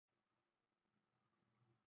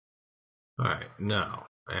Alright, now,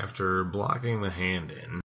 after blocking the hand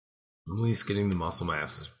in, at least getting the muscle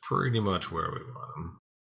masses pretty much where we want them,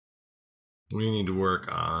 we need to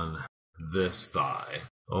work on this thigh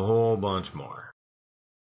a whole bunch more.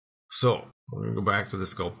 So, we're going to go back to the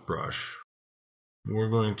sculpt brush. We're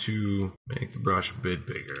going to make the brush a bit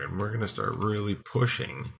bigger, and we're going to start really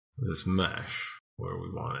pushing this mesh where we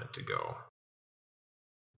want it to go.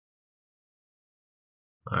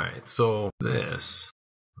 Alright, so this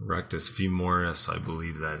rectus femoris, I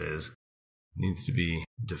believe that is, needs to be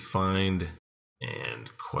defined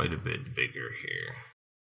and quite a bit bigger here.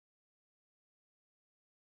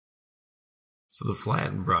 So the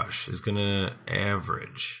flattened brush is going to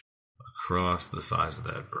average across the size of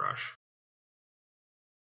that brush.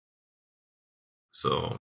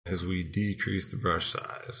 So as we decrease the brush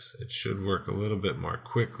size, it should work a little bit more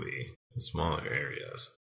quickly in smaller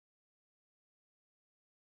areas.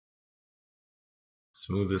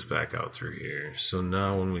 Smooth this back out through here. So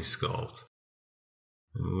now when we sculpt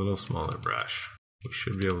in a little smaller brush, we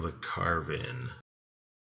should be able to carve in.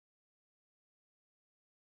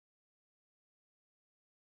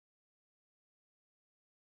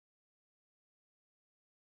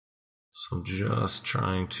 So I'm just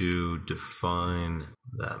trying to define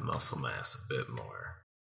that muscle mass a bit more.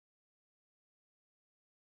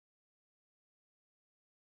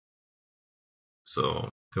 So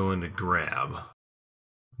go into grab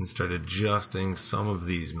and start adjusting some of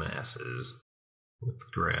these masses with the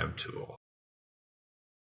grab tool.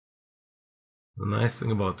 The nice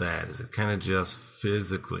thing about that is it kind of just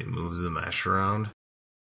physically moves the mesh around,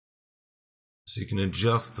 so you can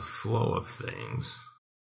adjust the flow of things.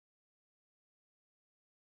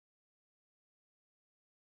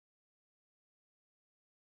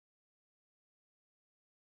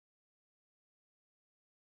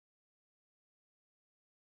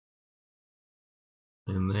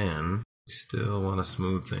 And then you still want to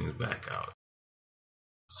smooth things back out.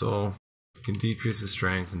 So you can decrease the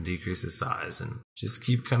strength and decrease the size and just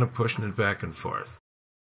keep kind of pushing it back and forth.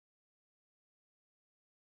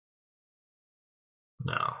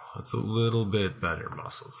 Now, it's a little bit better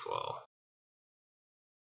muscle flow.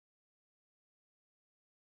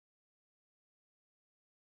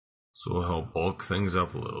 So we'll help bulk things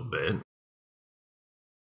up a little bit,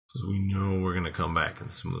 because we know we're going to come back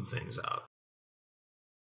and smooth things out.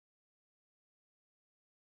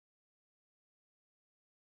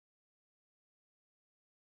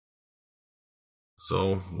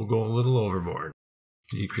 So we'll go a little overboard,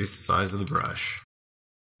 decrease the size of the brush,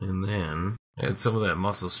 and then add some of that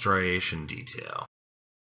muscle striation detail.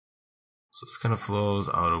 So this kind of flows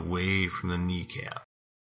out away from the kneecap.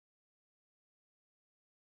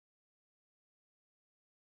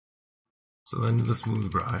 So then to the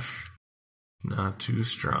smooth brush, not too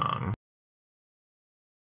strong,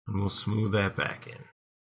 and we'll smooth that back in.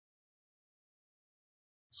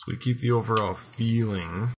 So we keep the overall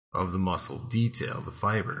feeling of the muscle detail, the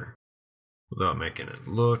fiber, without making it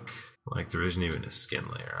look like there isn't even a skin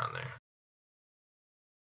layer on there.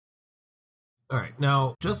 Alright,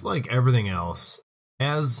 now, just like everything else,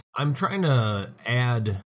 as I'm trying to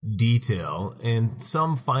add detail and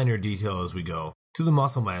some finer detail as we go to the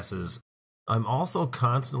muscle masses, I'm also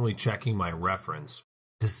constantly checking my reference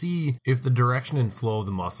to see if the direction and flow of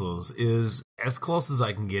the muscles is as close as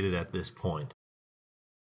I can get it at this point.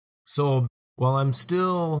 So while I'm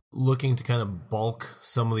still looking to kind of bulk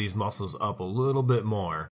some of these muscles up a little bit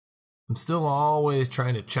more, I'm still always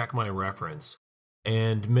trying to check my reference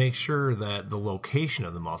and make sure that the location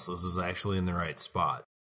of the muscles is actually in the right spot.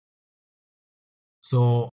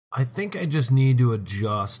 So I think I just need to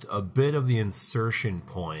adjust a bit of the insertion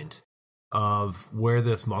point of where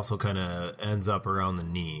this muscle kind of ends up around the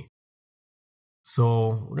knee.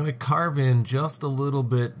 So we're going to carve in just a little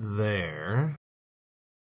bit there.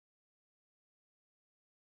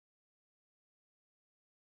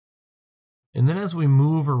 And then as we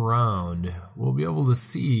move around, we'll be able to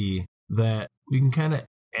see that we can kind of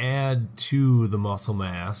add to the muscle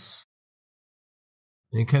mass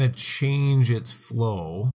and kind of change its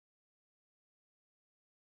flow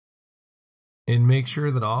and make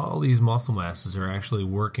sure that all these muscle masses are actually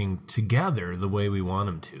working together the way we want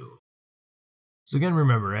them to. So again,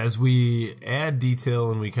 remember, as we add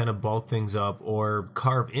detail and we kind of bulk things up or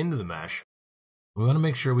carve into the mesh, we want to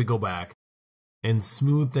make sure we go back and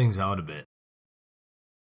smooth things out a bit.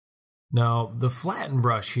 Now, the flatten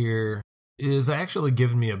brush here is actually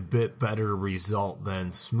giving me a bit better result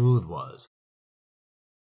than smooth was.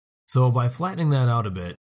 So by flattening that out a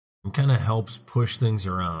bit, it kind of helps push things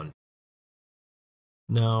around.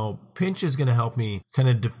 Now, pinch is going to help me kind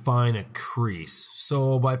of define a crease.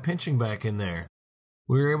 So by pinching back in there,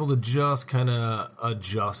 we were able to just kind of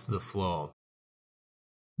adjust the flow.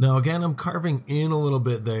 Now again, I'm carving in a little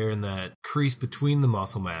bit there in that crease between the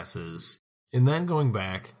muscle masses, and then going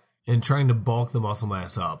back and trying to bulk the muscle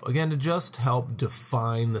mass up, again to just help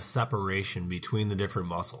define the separation between the different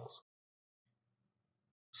muscles.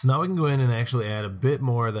 So now we can go in and actually add a bit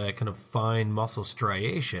more of that kind of fine muscle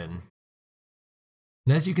striation.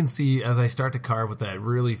 And as you can see, as I start to carve with that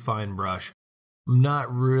really fine brush, I'm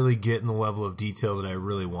not really getting the level of detail that I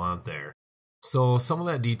really want there. So some of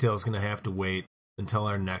that detail is going to have to wait until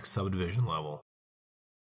our next subdivision level.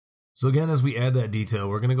 So again, as we add that detail,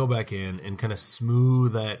 we're going to go back in and kind of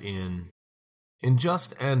smooth that in and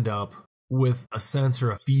just end up with a sense or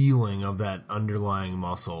a feeling of that underlying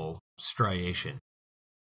muscle striation.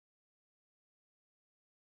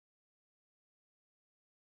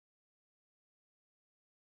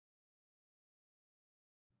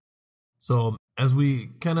 So as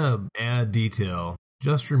we kind of add detail,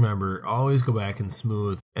 just remember, always go back and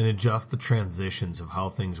smooth and adjust the transitions of how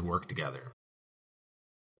things work together.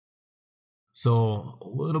 So a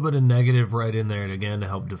little bit of negative right in there, again, to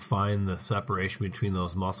help define the separation between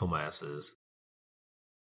those muscle masses.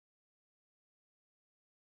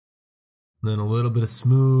 And then a little bit of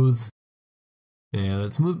smooth. Yeah,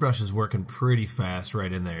 that smooth brush is working pretty fast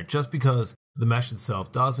right in there, just because the mesh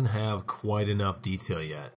itself doesn't have quite enough detail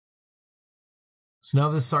yet. So now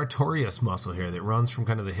this sartorius muscle here that runs from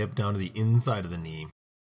kind of the hip down to the inside of the knee,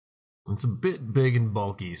 it's a bit big and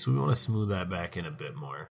bulky, so we want to smooth that back in a bit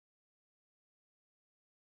more.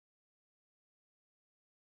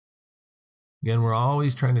 Again, we're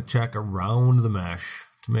always trying to check around the mesh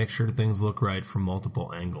to make sure things look right from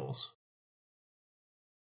multiple angles.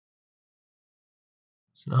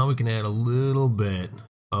 So now we can add a little bit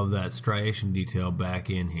of that striation detail back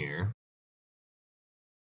in here.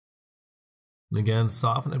 And again,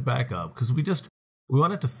 soften it back up, because we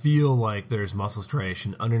want it to feel like there's muscle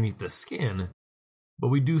striation underneath the skin, but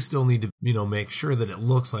we do still need to, make sure that it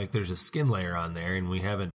looks like there's a skin layer on there and we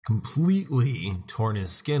haven't completely torn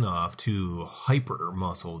his skin off to hyper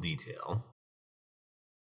muscle detail.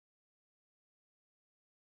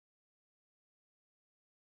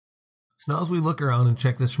 So now as we look around and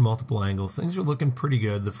check this from multiple angles, things are looking pretty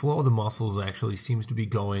good. The flow of the muscles actually seems to be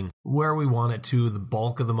going where we want it to. The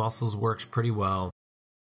bulk of the muscles works pretty well.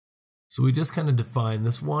 So we just kind of define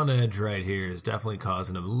this one edge right here is definitely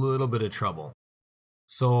causing a little bit of trouble.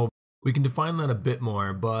 So we can define that a bit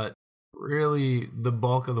more, but really the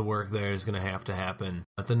bulk of the work there is going to happen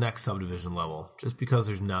at the next subdivision level, just because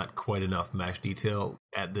there's not quite enough mesh detail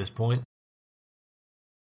at this point.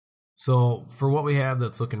 So for what we have,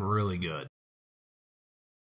 that's looking really good.